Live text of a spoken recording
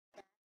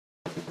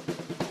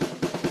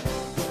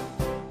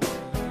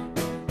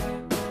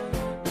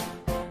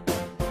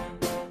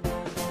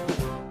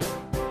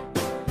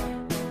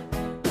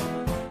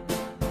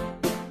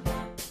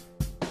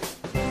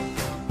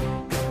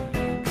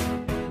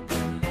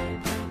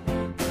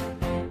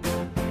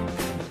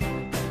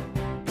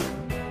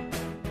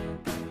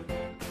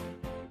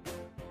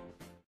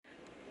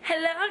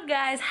Hello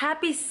guys,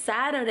 happy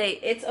Saturday.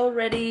 It's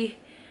already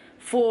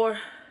look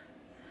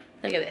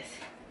at this,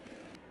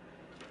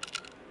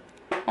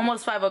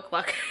 almost 5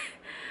 o'clock.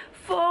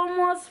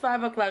 Almost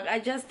 5 o'clock. I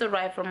just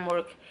arrived from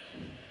work.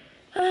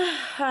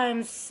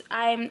 I'm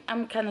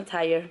kind of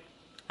tired.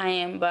 I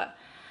am, but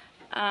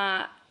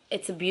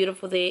it's a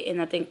beautiful day,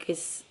 and I think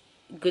it's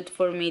good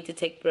for me to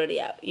take Brody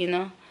out, you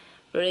know.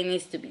 Brody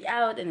needs to be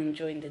out and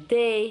enjoying the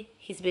day.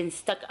 He's been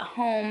stuck at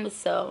home,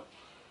 so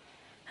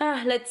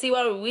let's see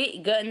what we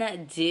gonna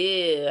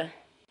do.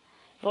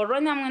 Well,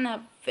 right now I'm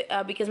gonna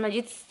because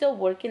Majid's still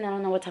working. I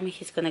don't know what time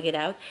he's gonna get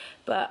out,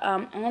 but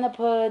I'm gonna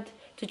put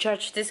to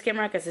charge this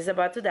camera because it's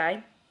about to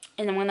die,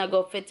 and I'm gonna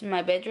go fit in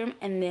my bedroom,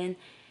 and then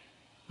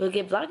we'll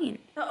get vlogging.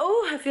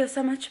 Oh, I feel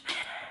so much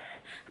better.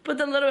 I put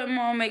a little bit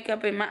more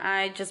makeup in my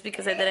eye just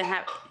because I didn't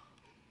have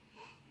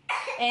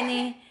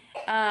any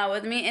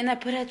with me, and I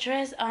put a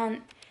dress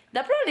on.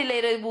 That probably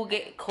later will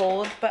get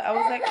cold, but I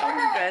was like, I want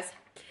a dress.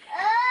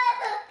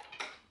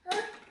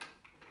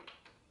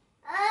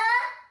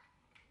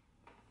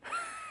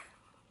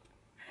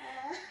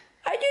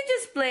 Are you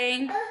just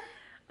playing?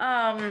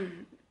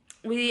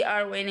 We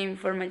are waiting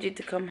for Majid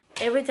to come.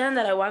 Every time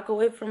that I walk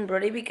away from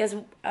Brody, because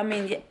I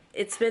mean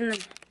it's been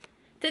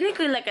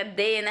technically like a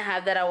day and a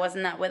half that I was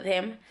not with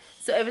him,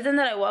 so every time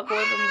that I walk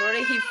away from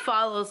Brody, he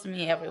follows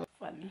me everywhere.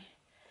 Funny.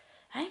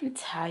 I'm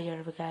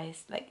tired,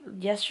 guys. Like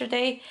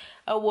yesterday,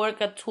 I worked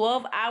a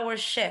 12-hour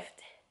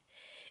shift.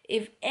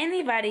 If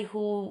anybody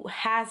who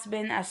has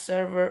been a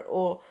server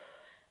or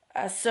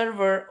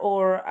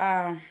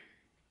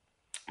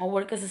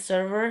work as a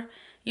server,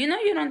 you know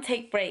you don't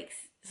take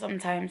breaks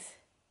sometimes.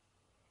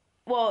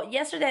 Well,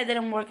 yesterday I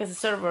didn't work as a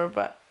server,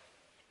 but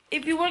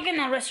if you work in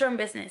a restaurant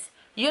business,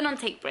 you don't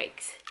take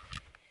breaks.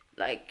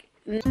 Like.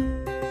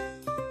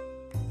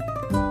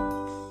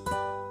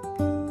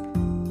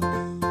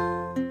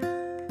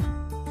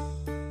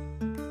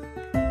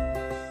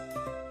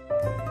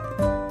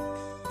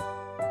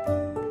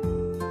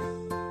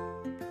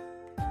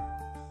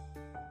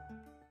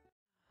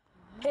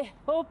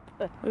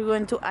 We're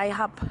going to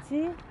IHOP.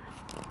 See?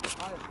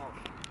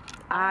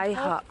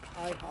 IHOP.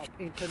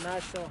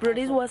 International.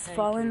 Brody was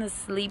falling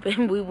asleep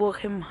and we woke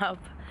him up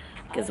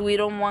because we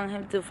don't want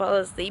him to fall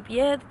asleep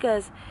yet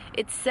because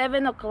it's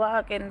 7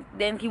 o'clock and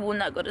then he will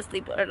not go to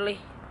sleep early.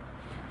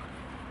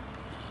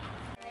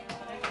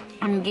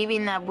 I'm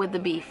giving up with the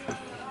beef.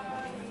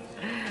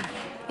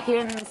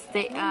 Here in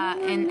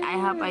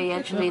IHOP, I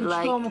actually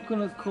like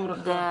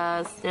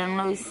the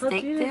sirloin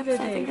steak tips,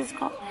 I think it's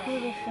called.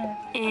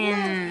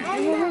 And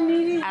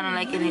I don't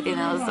like anything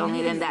else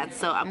only than that,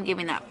 so I'm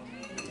giving up.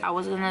 I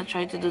was gonna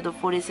try to do the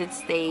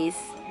 46 days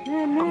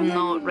of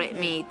no red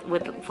meat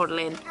for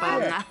Lent, but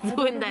I'm not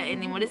doing that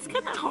anymore. It's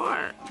kind of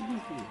hard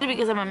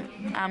because I'm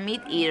a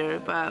meat eater,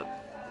 but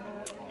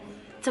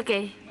it's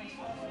okay.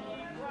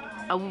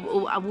 I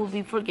will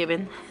be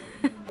forgiven.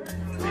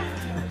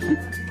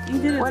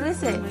 What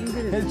is it?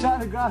 He's trying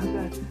to grab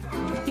that.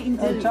 He's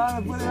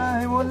trying to put it on.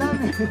 He won't let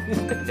me.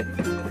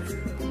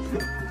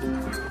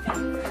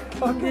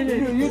 Okay,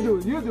 you do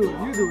it here.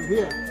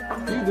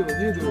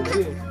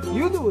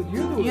 You do it.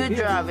 You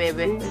draw,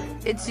 baby.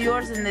 It's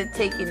yours and they're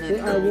taking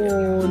it. I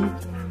won.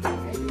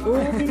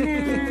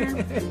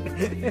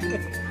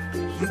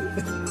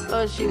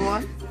 Oh, she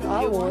won?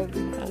 I won.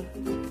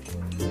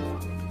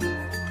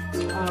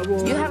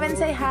 You haven't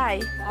said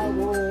hi. I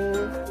won.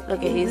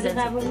 Okay, he's there.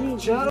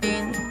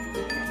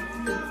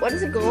 What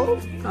does it go?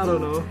 I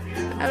don't know.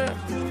 I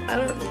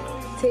don't.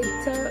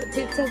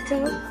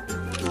 Tip-tap-toe.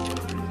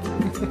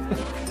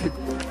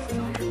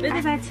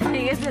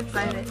 He gets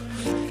excited.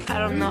 I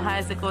don't know how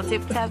it's called.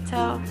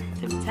 Tip-tap-toe.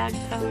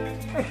 Tip-tap-toe.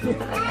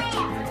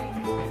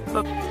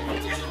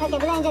 Okay,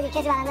 بلا اینجا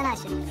کسی برنده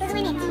نشه.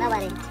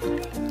 نباری.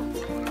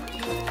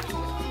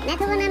 نه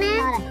تو نه.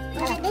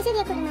 آره. بشه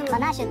دیگه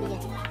کدوم نشد دیگه.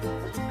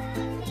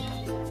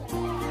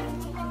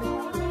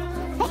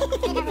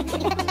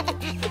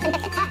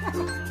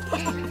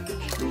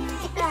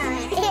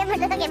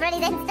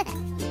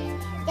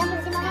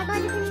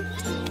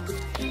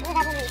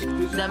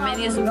 The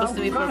menu is supposed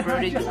to be for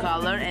Brody to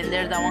color, and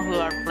they're the ones who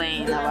are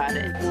playing about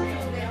it.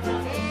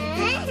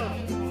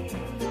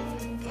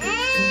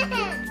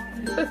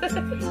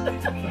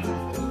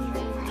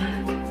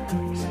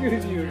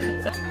 Excuse you.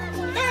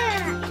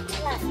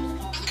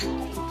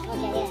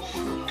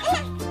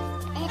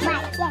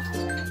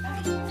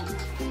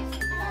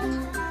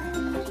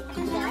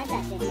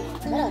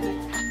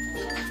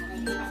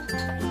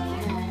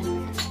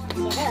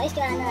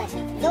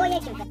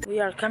 We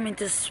are coming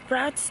to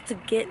Sprouts to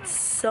get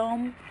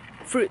some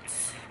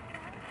fruits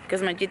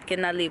because Majid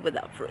cannot live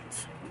without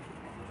fruits.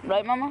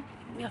 Right, Mama?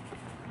 Yeah.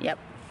 Yep.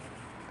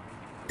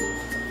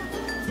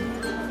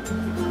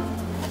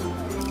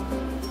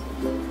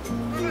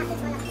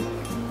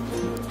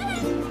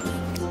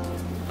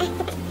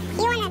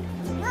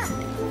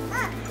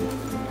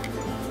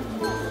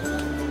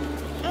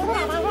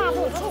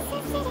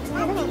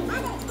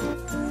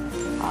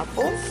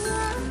 Apples?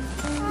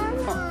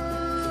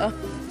 Oh.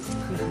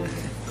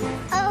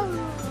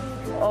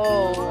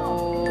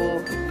 Oh.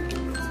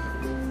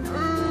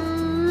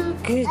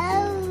 Good.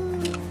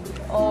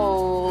 Oh.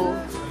 Oh.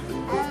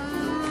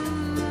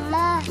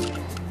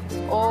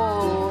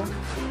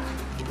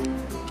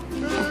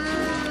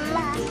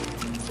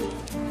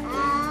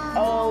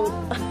 Oh.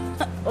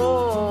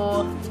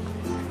 Oh.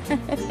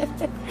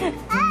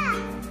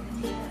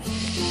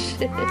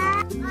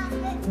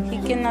 He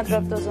cannot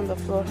drop those on the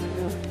floor.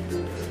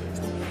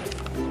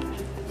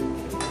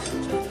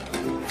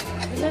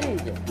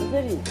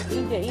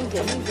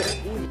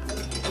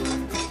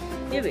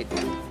 Give it.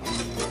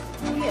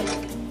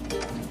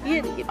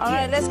 Here. All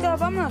right, let's go.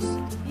 Vamos.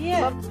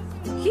 Yeah.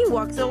 He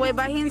walks away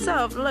by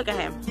himself. Look at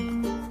him.